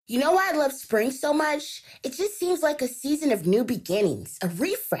You know why I love spring so much? It just seems like a season of new beginnings, a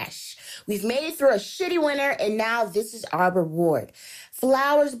refresh. We've made it through a shitty winter, and now this is our reward.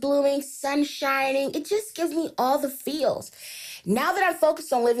 Flowers blooming, sun shining, it just gives me all the feels. Now that I'm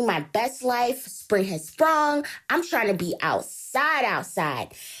focused on living my best life, spring has sprung. I'm trying to be outside.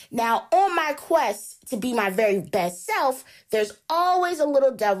 Now, on my quest to be my very best self, there's always a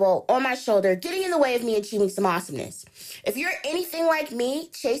little devil on my shoulder getting in the way of me achieving some awesomeness. If you're anything like me,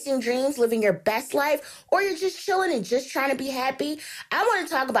 chasing dreams, living your best life, or you're just chilling and just trying to be happy, I want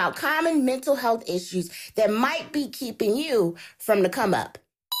to talk about common mental health issues that might be keeping you from the come up.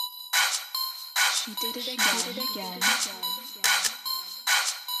 She did it again.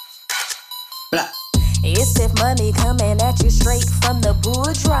 Blah. It's if money coming at you straight from the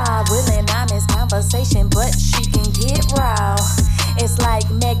bourgeois. Willing, honest conversation, but she can get raw. It's like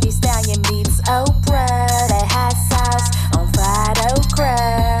Meg Thee Stallion meets Oprah. That hot sauce on fried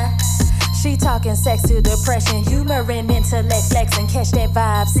okra. She talking sex to depression, humor and intellect, flex and catch that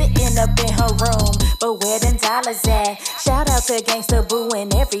vibe. Sitting up in her room, but where them dollars at? Shout out to Gangsta Boo, and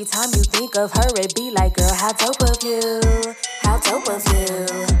every time you think of her, it be like, girl, how dope of you? How dope of you?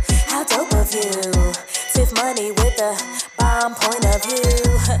 How dope of you? Tiff Money with a bomb point of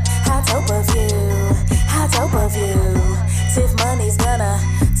view. How dope of you? How dope of you? Tiff Money's gonna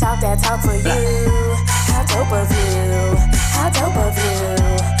talk that talk for you. How dope of you? How dope of you?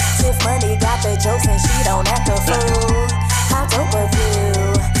 Tiff Money got the jokes and she don't act a fool. How dope of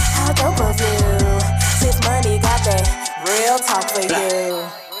you? How dope of you? Tiff Money got that real talk for you.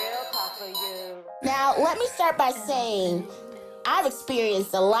 Now, let me start by saying I've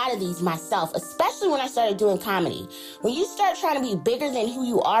experienced a lot of these myself, especially when I started doing comedy. When you start trying to be bigger than who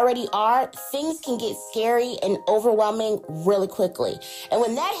you already are, things can get scary and overwhelming really quickly. And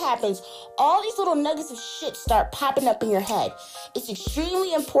when that happens, all these little nuggets of shit start popping up in your head. It's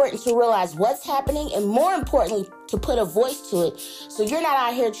extremely important to realize what's happening and, more importantly, to put a voice to it so you're not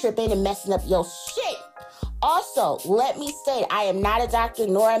out here tripping and messing up your shit. Also, let me state, I am not a doctor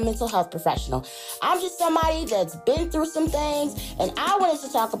nor a mental health professional. I'm just somebody that's been through some things, and I wanted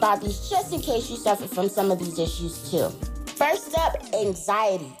to talk about these just in case you suffer from some of these issues too. First up,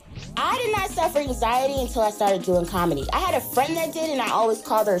 anxiety. I did not suffer anxiety until I started doing comedy. I had a friend that did, and I always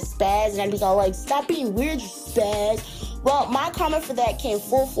called her spaz, and I'd be all like, stop being weird, you spaz. Well, my karma for that came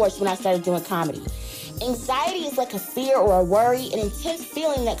full force when I started doing comedy. Anxiety is like a fear or a worry, an intense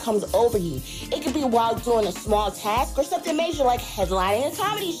feeling that comes over you. It could be while doing a small task or something major like headlining a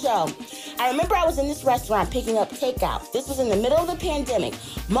comedy show. I remember I was in this restaurant picking up takeout. This was in the middle of the pandemic.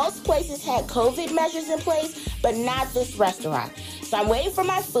 Most places had COVID measures in place, but not this restaurant. So I'm waiting for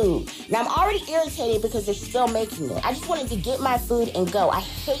my food. Now I'm already irritated because they're still making it. I just wanted to get my food and go. I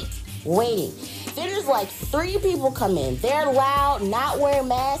hate waiting. Then there's like 3 people come in. They're loud, not wearing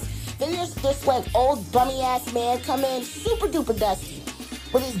masks. Then there's this like old bummy ass man come in, super duper dusty.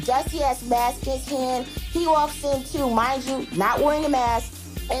 With his dusty ass mask in his hand, he walks in too, mind you, not wearing a mask.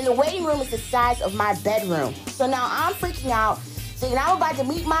 And the waiting room is the size of my bedroom. So now I'm freaking out, thinking I'm about to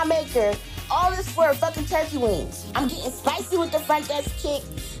meet my maker. All this for fucking turkey wings. I'm getting spicy with the front desk chick.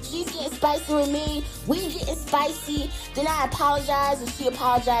 She's getting spicy with me. We getting spicy. Then I apologize and she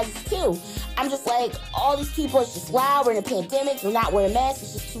apologizes too. I'm just like, all these people, it's just loud. We're in a pandemic. We're not wearing masks.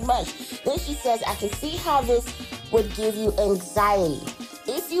 It's just too much. Then she says, I can see how this would give you anxiety.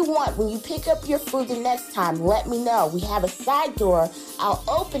 If you want, when you pick up your food the next time, let me know. We have a side door. I'll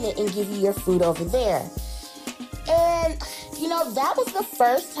open it and give you your food over there. And, you know, that was the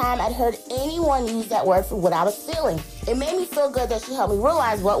first time I'd heard anyone use that word for what I was feeling. It made me feel good that she helped me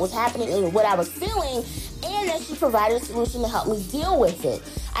realize what was happening and what I was feeling, and that she provided a solution to help me deal with it.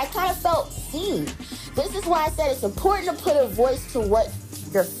 I kind of felt seen. This is why I said it's important to put a voice to what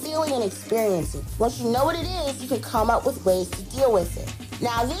you're feeling and experiencing. Once you know what it is, you can come up with ways to deal with it.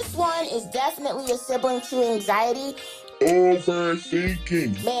 Now, this one is definitely a sibling to anxiety.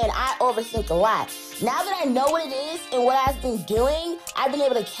 Overthinking. Man, I overthink a lot. Now that I know what it is and what I've been doing, I've been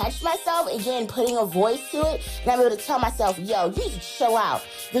able to catch myself, again, putting a voice to it, and I'm able to tell myself, yo, you need to chill out.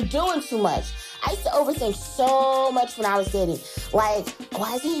 You're doing too much. I used to overthink so much when I was dating. Like,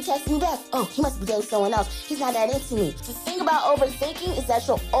 why isn't he texting me back? Oh, he must be dating someone else. He's not that into me. The thing about overthinking is that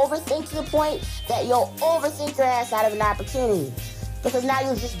you'll overthink to the point that you'll overthink your ass out of an opportunity. Because now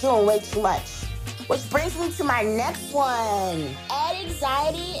you're just doing way too much. Which brings me to my next one. Add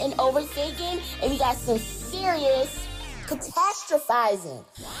anxiety and overthinking, and we got some serious catastrophizing.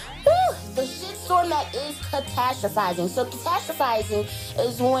 Whew, the shitstorm that is catastrophizing. So catastrophizing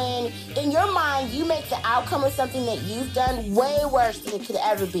is when, in your mind, you make the outcome of something that you've done way worse than it could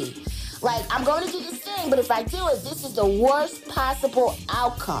ever be. Like, I'm going to do this thing, saying, but if I do it, this is the worst possible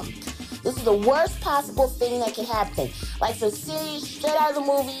outcome. This is the worst possible thing that can happen. Like some serious, straight out of the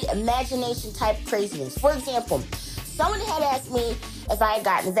movie, imagination type craziness. For example, someone had asked me if I had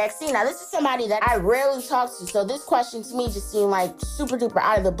gotten the vaccine. Now, this is somebody that I rarely talk to, so this question to me just seemed like super duper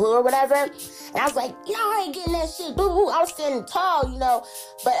out of the blue or whatever. And I was like, I ain't getting that shit. Boo-boo. I was standing tall,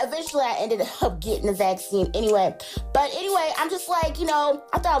 But eventually I ended up getting the vaccine anyway. But anyway, I'm just like,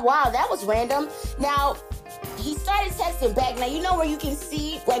 I thought, wow, that was random. Now, he started texting back. Now, where you can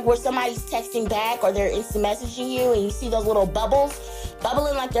see, like, where somebody's texting back or they're instant messaging you and you see those little bubbles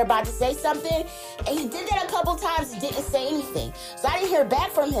bubbling like they're about to say something? And he did that a couple times and didn't say anything. So I didn't hear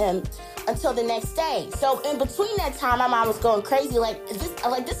back from him until the next day. So in between that time, my mom was going crazy.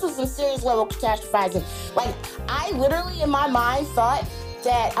 This was some serious level catastrophizing. Like, I literally, in my mind, thought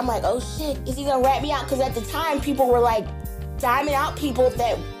that, I'm like, oh shit, is he gonna rat me out? Because at the time, people were like, diming out people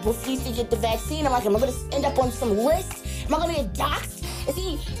that refuse to get the vaccine. I'm like, am I going to end up on some list? Am I going to get doxxed? Is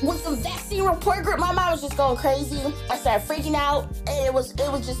he with some vaccine report group? My mom was just going crazy. I started freaking out, and it was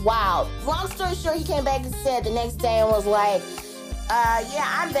just wild. Long story short, he came back and said the next day and was like, yeah,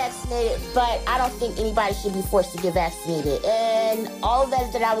 I'm vaccinated, but I don't think anybody should be forced to get vaccinated. And all of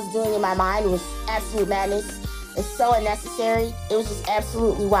that I was doing in my mind was absolute madness. It's so unnecessary. It was just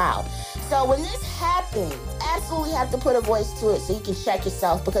absolutely wild. So when this happens, absolutely have to put a voice to it so you can check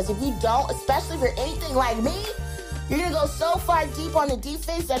yourself, because if you don't, especially if you're anything like me, you're gonna go so far deep on the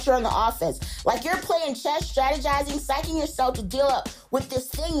defense that you're on the offense. Like, you're playing chess, strategizing, psyching yourself to deal up with this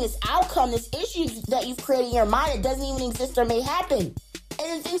thing, this outcome, this issue that you've created in your mind that doesn't even exist or may happen. And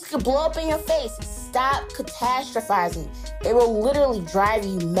then things could blow up in your face. Stop catastrophizing. It will literally drive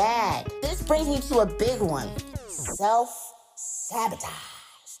you mad. This brings me to a big one. Self-sabotage.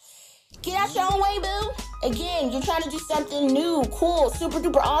 Get out your own way, boo. Again, you're trying to do something new, cool, super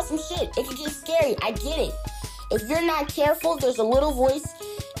duper awesome shit. It can get scary. I get it. If you're not careful, there's a little voice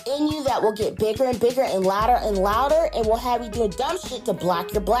in you that will get bigger and bigger and louder and will have you doing dumb shit to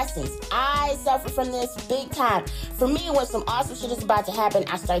block your blessings. I suffer from this big time. For me, when some awesome shit is about to happen,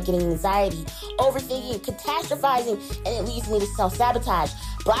 I start getting anxiety, overthinking, catastrophizing, and it leads me to self-sabotage,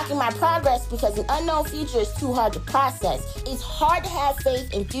 blocking my progress because an unknown future is too hard to process. It's hard to have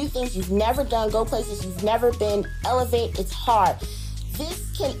faith and do things you've never done, go places you've never been, elevate. It's hard.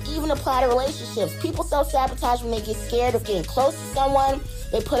 This can even apply to relationships. People self-sabotage when they get scared of getting close to someone.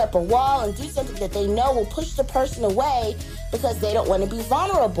 They put up a wall and do something that they know will push the person away because they don't want to be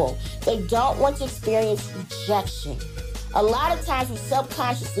vulnerable. They don't want to experience rejection. A lot of times we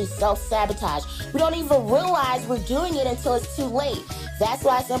subconsciously self-sabotage. We don't even realize we're doing it until it's too late. That's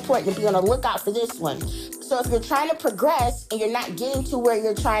why it's important to be on the lookout for this one. So if you're trying to progress and you're not getting to where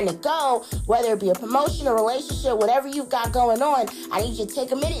you're trying to go, whether it be a promotion, a relationship, whatever you've got going on, I need you to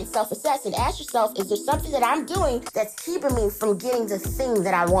take a minute and self-assess and ask yourself, is there something that I'm doing that's keeping me from getting the thing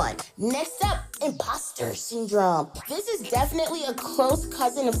that I want? Next up, imposter syndrome. This is definitely a close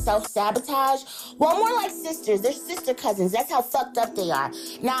cousin of self-sabotage. Well, more like sisters. They're sister cousins. That's how fucked up they are.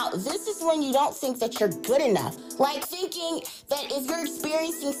 Now, this is when you don't think that you're good enough. Like thinking that if you're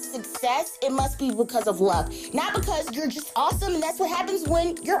experiencing success, it must be because of luck. Not because you're just awesome, and that's what happens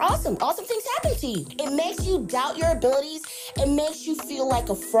when you're awesome. Awesome things happen to you. It makes you doubt your abilities. It makes you feel like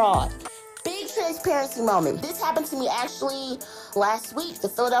a fraud. Big transparency moment. This happened to me actually last week. The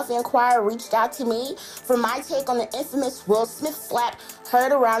Philadelphia Inquirer reached out to me for my take on the infamous Will Smith slap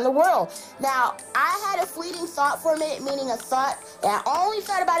heard around the world. Now, I had a fleeting thought for a minute, meaning a thought, and I only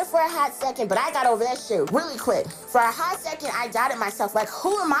thought about it for a hot second, but I got over that shit really quick. For a hot second, I doubted myself, like,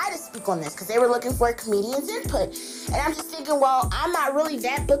 who am I to speak on this? Because they were looking for a comedian's input. And I'm just thinking, well, I'm not really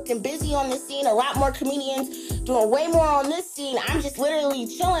that booked and busy on this scene. A lot more comedians doing way more on this scene. I'm just literally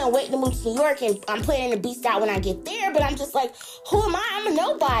chilling, waiting to move to New York, and I'm planning to beast out when I get there, but I'm just like, who am I? I'm a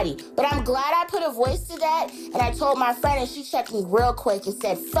nobody. But I'm glad I put a voice to that, and I told my friend, and she checked me real quick and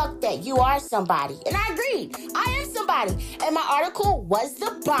said, fuck that, you are somebody. And I agreed, I am somebody. And my article was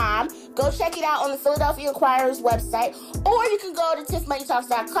the bomb. Go check it out on the Philadelphia Inquirer's website, or you can go to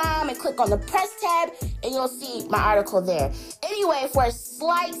tiffmoneytalks.com and click on the press tab, and you'll see my article there. Anyway, for a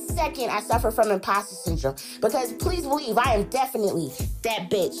slight second, I suffer from imposter syndrome, because please believe I am definitely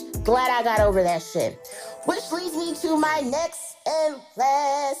that bitch. Glad I got over that shit. Which leads me to my next and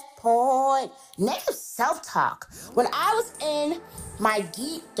last point. Negative self-talk. When I was in my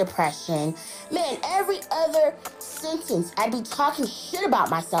deep depression, man, every other sentence I'd be talking shit about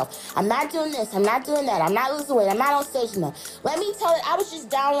myself. I'm not doing this, I'm not doing that, I'm not losing weight, I'm not on stage enough. Let me tell you, I was just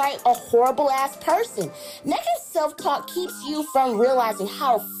downright a horrible ass person. Negative self-talk keeps you from realizing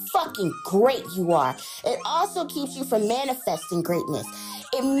how fucking great you are. It also keeps you from manifesting greatness.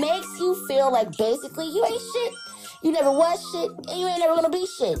 It makes you feel like basically you ain't shit. You never was shit, and you ain't never gonna be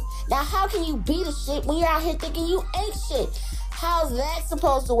shit. Now, how can you be the shit when you're out here thinking you ain't shit? How's that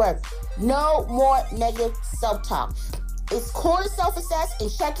supposed to work? No more negative self-talk. It's cool to self-assess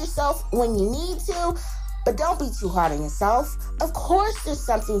and check yourself when you need to, but don't be too hard on yourself. Of course, there's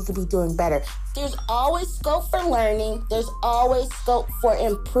something you could be doing better. There's always scope for learning. There's always scope for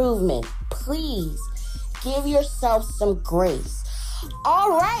improvement. Please give yourself some grace. All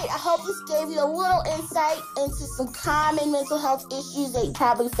right, I hope this gave you a little insight into some common mental health issues that you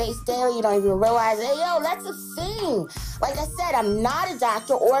probably face daily. You don't even realize, hey, yo, that's a thing. Like I said, I'm not a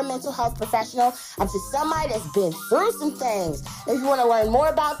doctor or a mental health professional. I'm just somebody that's been through some things. If you want to learn more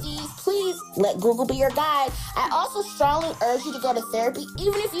about these, please let Google be your guide. I also strongly urge you to go to therapy,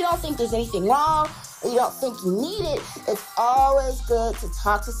 even if you don't think there's anything wrong or you don't think you need it. It's always good to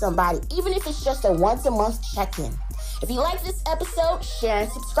talk to somebody, even if it's just a once-a-month check-in. If you like this episode, share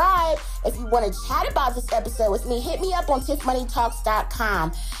and subscribe. If you want to chat about this episode with me, hit me up on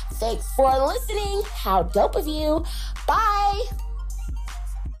tiffmoneytalks.com. Thanks for listening. How dope of you. Bye.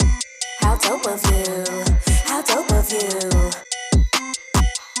 How dope of you. How dope of you.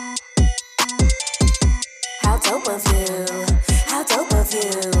 How dope of you. How dope of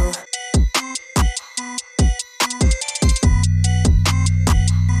you.